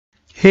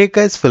Hey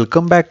guys,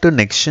 welcome back to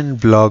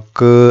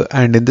NextGenBlogger,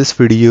 and in this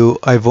video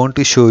I want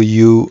to show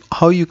you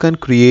how you can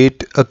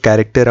create a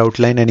character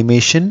outline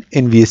animation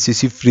in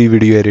VSDC free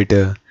video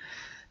editor.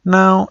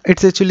 Now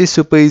it's actually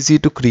super easy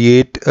to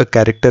create a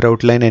character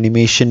outline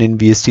animation in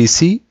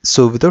VSDC,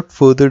 so without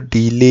further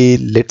delay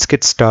let's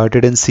get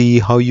started and see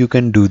how you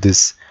can do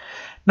this.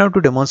 Now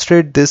to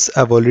demonstrate this,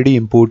 I've already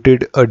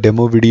imported a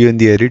demo video in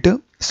the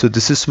editor. So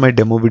this is my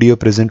demo video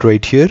present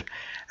right here,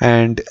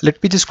 and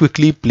let me just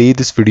quickly play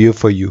this video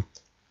for you.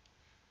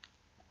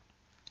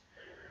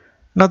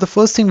 Now the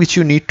first thing which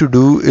you need to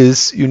do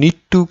is you need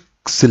to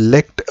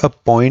select a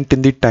point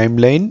in the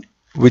timeline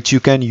which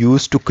you can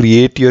use to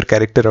create your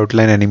character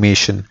outline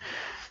animation.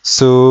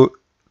 So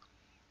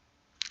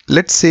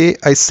let's say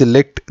I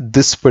select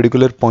this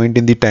particular point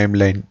in the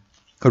timeline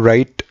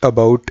right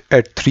about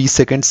at 3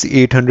 seconds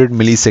 800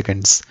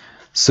 milliseconds.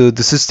 So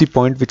this is the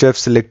point which I've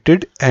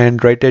selected,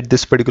 and right at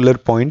this particular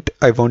point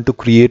I want to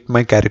create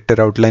my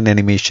character outline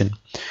animation.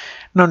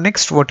 Now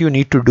next what you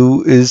need to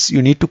do is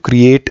you need to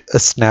create a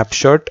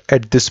snapshot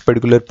at this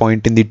particular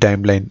point in the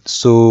timeline.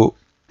 So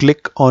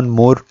click on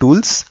more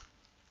tools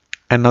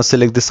and now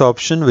select this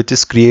option which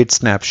is create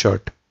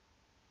snapshot.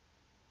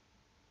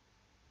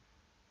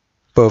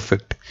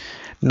 Perfect.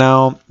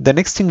 Now the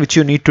next thing which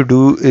you need to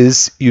do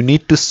is you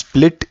need to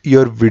split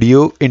your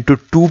video into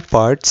two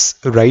parts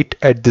right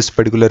at this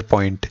particular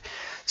point.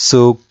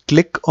 So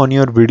click on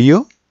your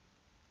video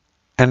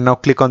and now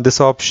click on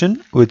this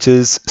option which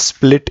is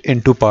split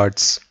into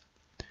parts.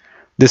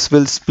 This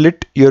will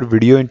split your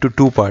video into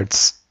two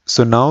parts.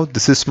 So now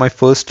this is my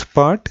first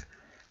part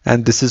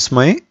and this is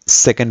my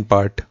second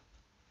part.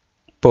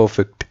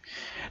 Perfect.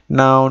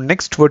 Now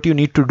next what you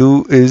need to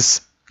do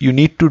is you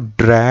need to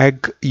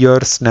drag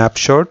your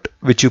snapshot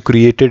which you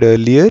created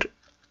earlier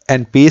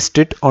and paste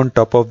it on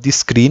top of the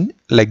screen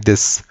like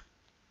this.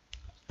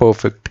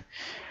 Perfect.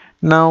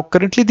 Now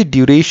currently the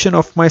duration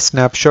of my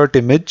snapshot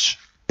image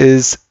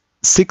is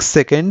 6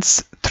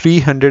 seconds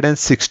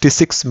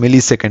 366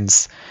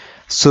 milliseconds.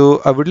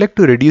 So I would like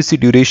to reduce the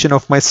duration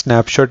of my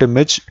snapshot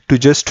image to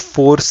just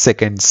 4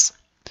 seconds.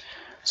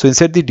 So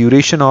inside the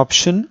duration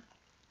option,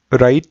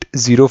 write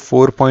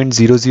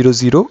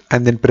 04.000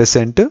 and then press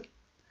enter.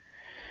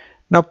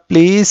 Now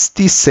place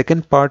the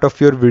second part of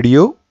your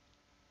video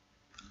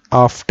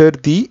after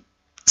the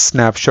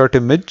snapshot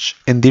image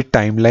in the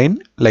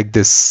timeline like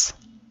this.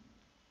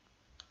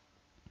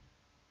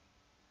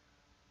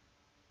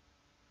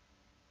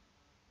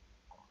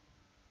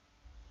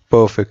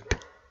 Perfect.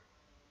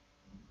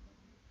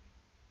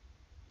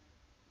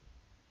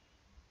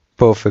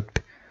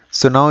 Perfect.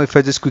 So now if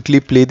I just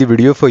quickly play the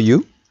video for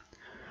you.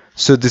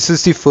 So this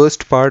is the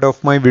first part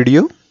of my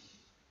video.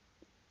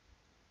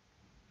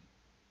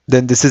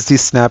 Then this is the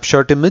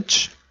snapshot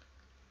image.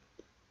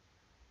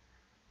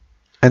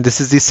 And this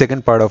is the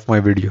second part of my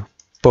video.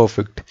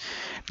 Perfect.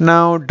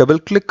 Now double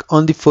click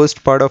on the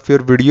first part of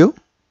your video.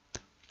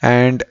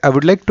 And I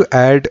would like to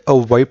add a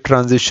wipe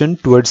transition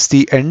towards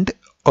the end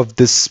of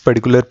this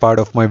particular part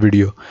of my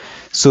video.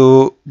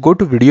 So go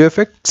to video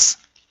effects,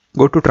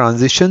 go to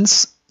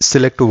transitions,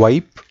 select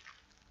wipe,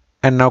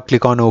 and now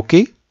click on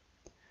OK.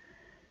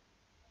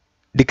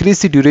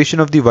 Decrease the duration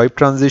of the wipe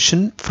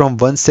transition from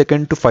 1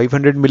 second to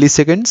 500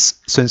 milliseconds.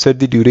 So inside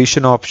the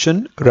duration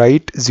option,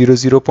 write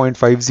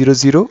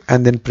 00.500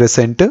 and then press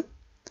enter.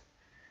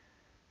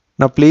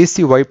 Now place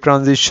the wipe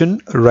transition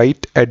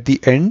right at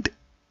the end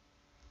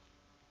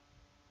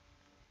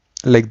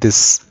like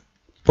this.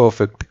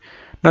 Perfect.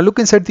 Now look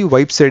inside the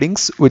wipe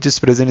settings which is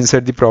present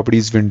inside the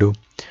properties window.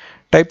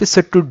 Type is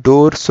set to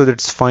door, so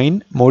that's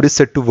fine. Mode is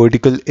set to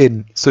vertical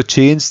in. So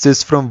change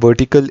this from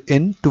vertical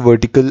in to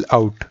vertical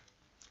out.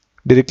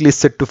 Directly is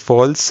set to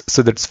false,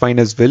 so that's fine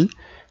as well.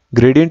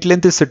 Gradient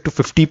length is set to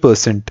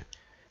 50%.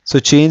 So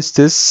change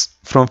this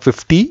from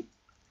 50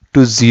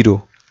 to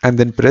 0 and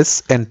then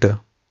press enter.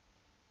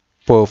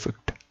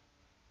 Perfect.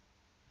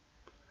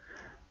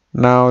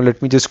 Now let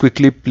me just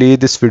quickly play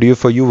this video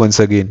for you once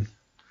again.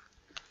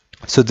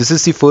 So this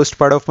is the first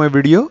part of my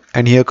video,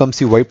 and here comes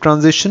the wipe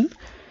transition,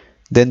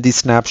 then the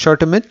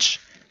snapshot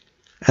image,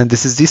 and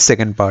this is the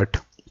second part.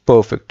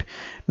 Perfect.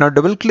 Now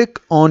double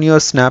click on your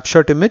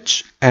snapshot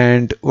image,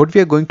 and what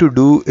we are going to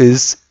do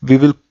is we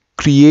will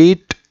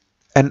create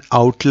an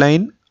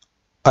outline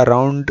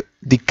around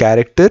the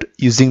character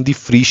using the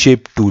free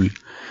shape tool.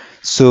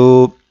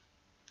 So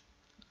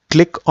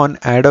click on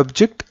add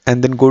object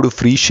and then go to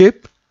free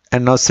shape,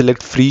 and now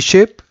select free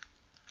shape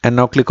and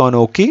now click on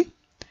OK.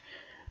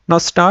 Now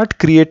start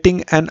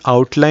creating an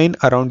outline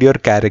around your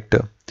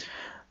character.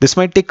 This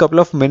might take a couple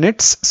of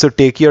minutes, so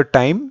take your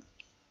time.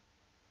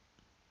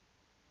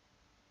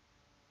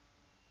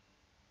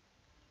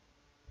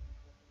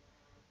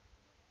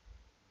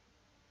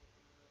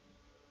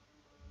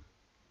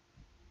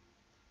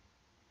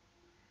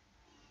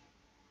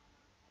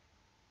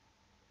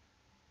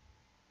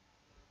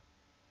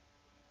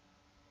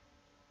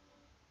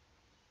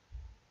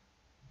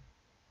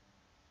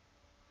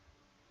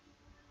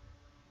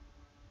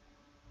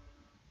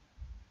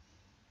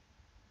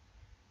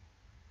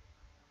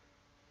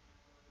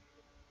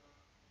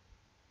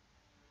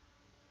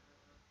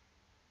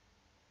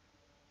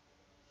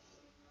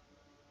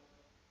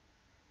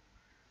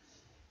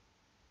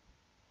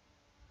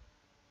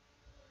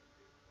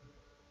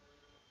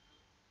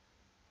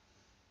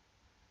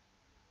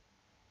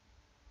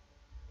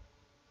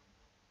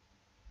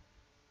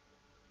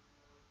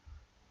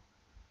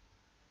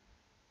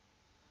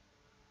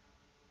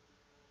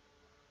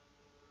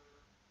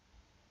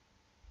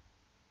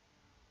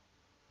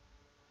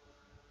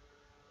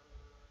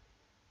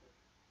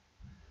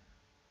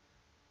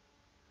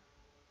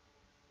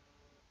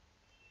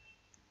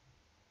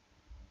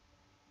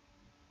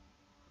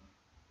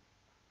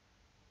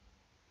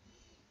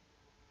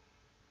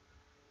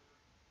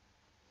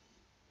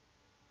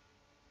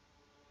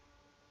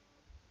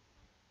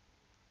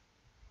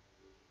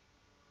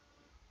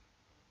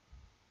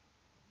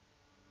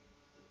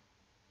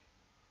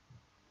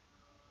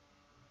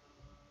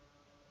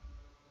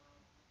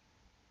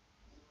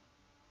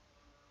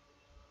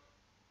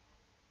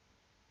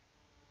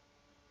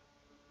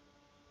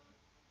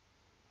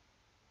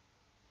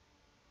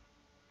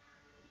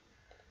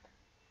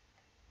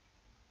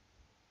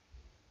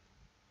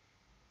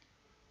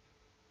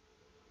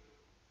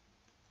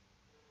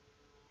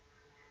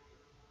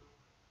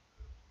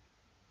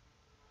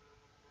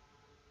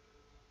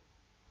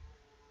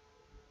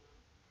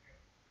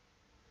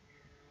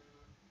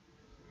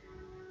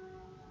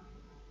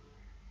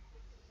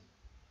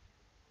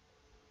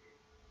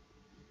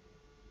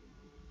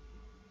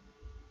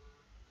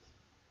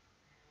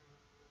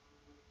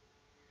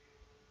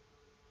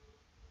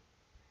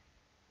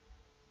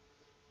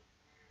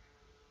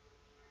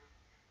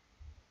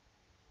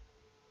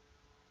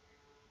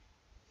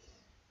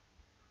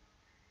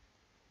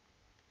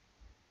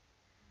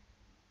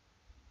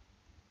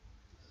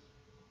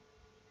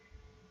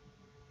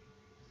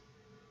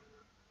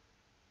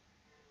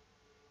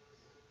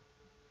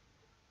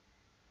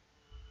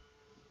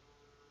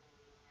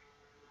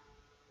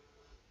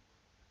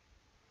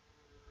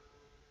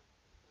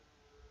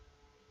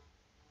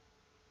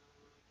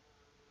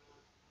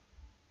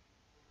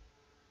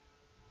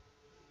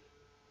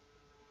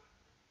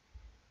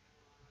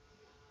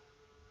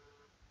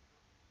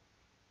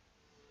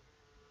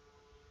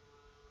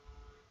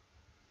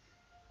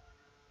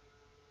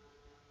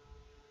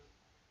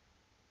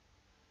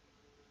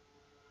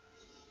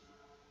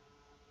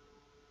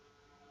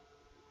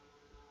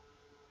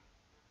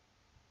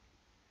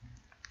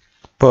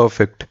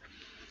 Perfect.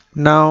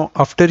 Now,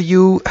 after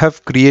you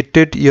have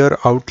created your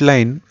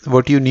outline,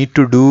 what you need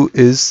to do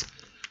is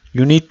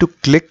you need to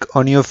click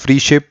on your free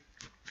shape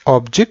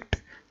object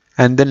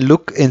and then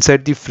look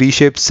inside the free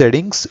shape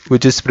settings,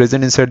 which is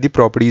present inside the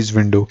properties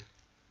window.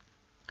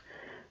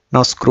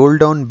 Now scroll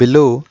down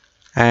below,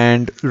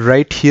 and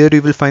right here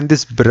you will find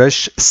this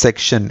brush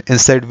section,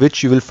 inside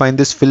which you will find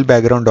this fill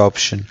background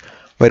option,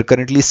 where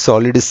currently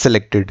solid is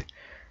selected.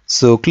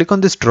 So click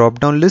on this drop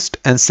down list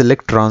and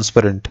select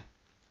transparent.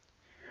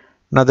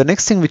 Now the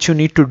next thing which you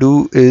need to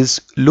do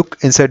is look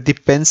inside the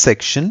pen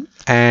section,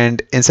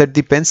 and inside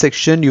the pen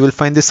section you will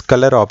find this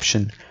color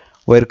option,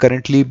 where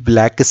currently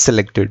black is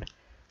selected.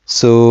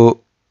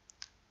 So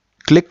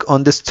click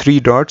on this three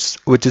dots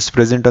which is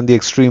present on the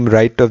extreme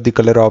right of the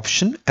color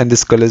option, and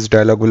this colors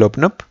dialog will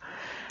open up.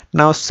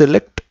 Now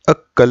select a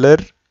color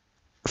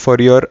for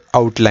your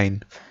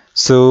outline.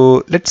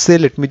 So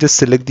let me just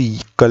select the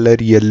color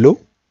yellow,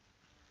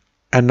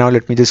 and now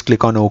let me just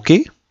click on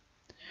OK.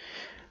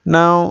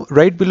 Now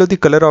right below the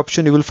color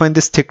option you will find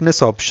this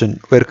thickness option,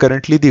 where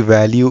currently the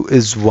value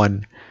is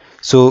 1.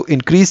 So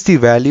increase the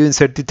value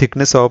inside the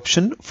thickness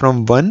option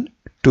from 1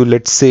 to,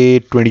 let's say,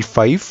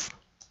 25.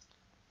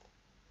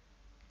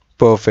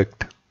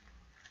 Perfect.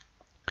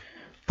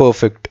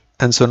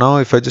 And so now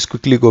if I just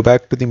quickly go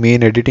back to the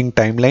main editing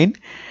timeline,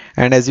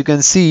 and as you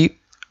can see,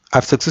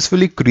 I've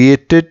successfully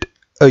created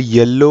a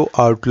yellow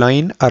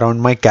outline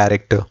around my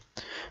character.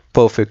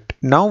 Perfect.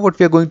 Now what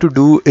we are going to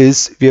do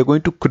is we are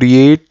going to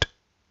create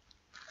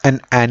an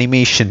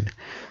animation.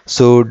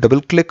 So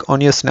double click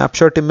on your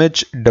snapshot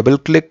image, double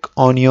click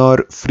on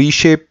your free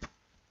shape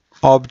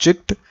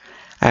object,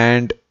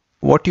 and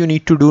what you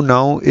need to do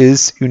now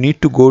is you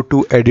need to go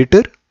to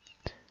editor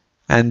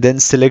and then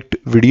select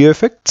video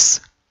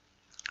effects,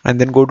 and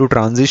then go to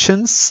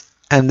transitions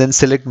and then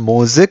select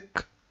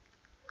mosaic,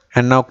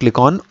 and now click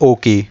on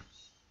OK.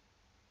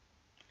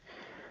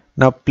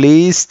 Now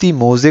place the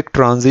mosaic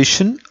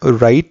transition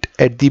right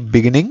at the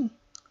beginning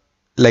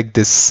like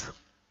this.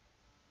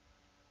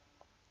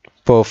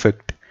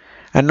 Perfect.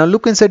 And now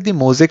look inside the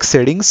mosaic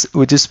settings,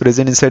 which is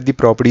present inside the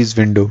properties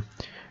window.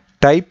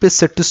 Type is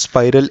set to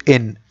spiral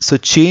in. So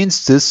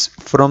change this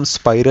from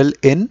spiral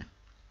in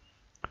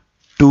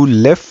to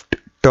left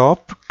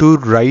top to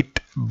right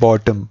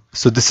bottom.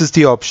 So this is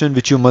the option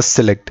which you must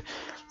select.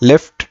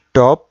 Left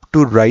top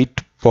to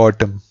right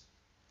bottom.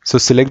 So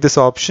select this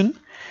option.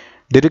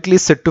 Directly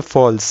set to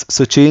false.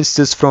 So change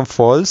this from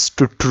false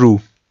to true.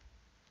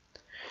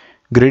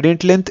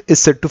 Gradient length is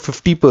set to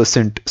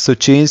 50%. So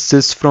change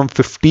this from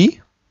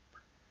 50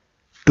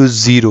 to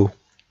 0.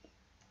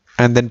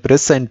 And then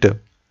press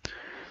enter.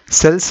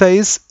 Cell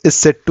size is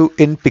set to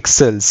in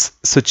pixels.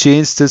 So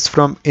change this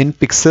from in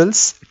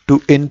pixels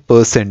to in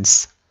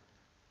percents.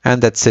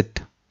 And that's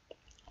it.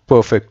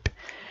 Perfect.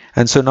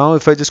 And so now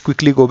if I just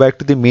quickly go back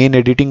to the main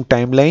editing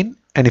timeline,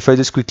 and if I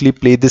just quickly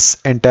play this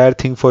entire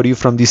thing for you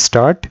from the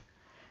start.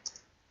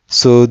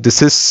 So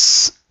this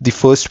is the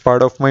first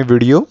part of my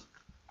video.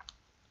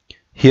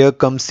 Here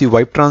comes the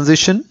wipe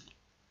transition.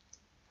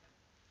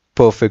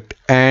 Perfect.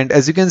 And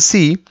as you can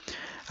see,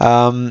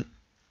 in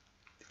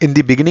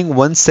the beginning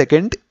 1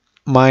 second,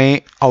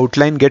 my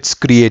outline gets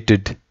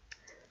created,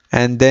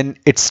 and then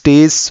it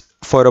stays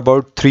for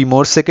about 3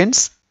 more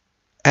seconds,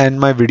 and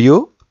my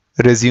video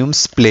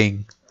resumes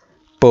playing.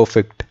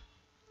 Perfect.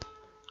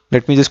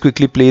 Let me just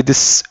quickly play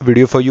this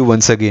video for you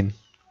once again.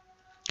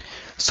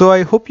 So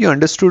I hope you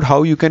understood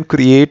how you can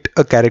create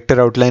a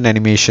character outline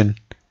animation.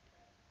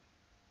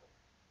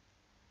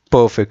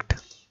 Perfect.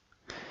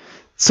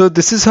 So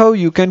this is how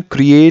you can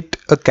create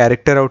a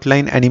character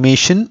outline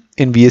animation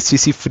in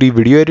VSDC free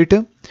video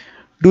editor.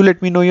 Do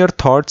let me know your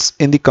thoughts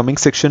in the comment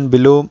section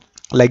below.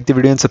 Like the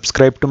video and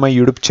subscribe to my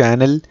YouTube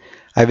channel.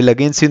 I will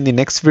again see you in the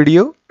next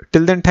video.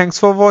 Till then, thanks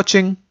for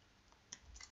watching.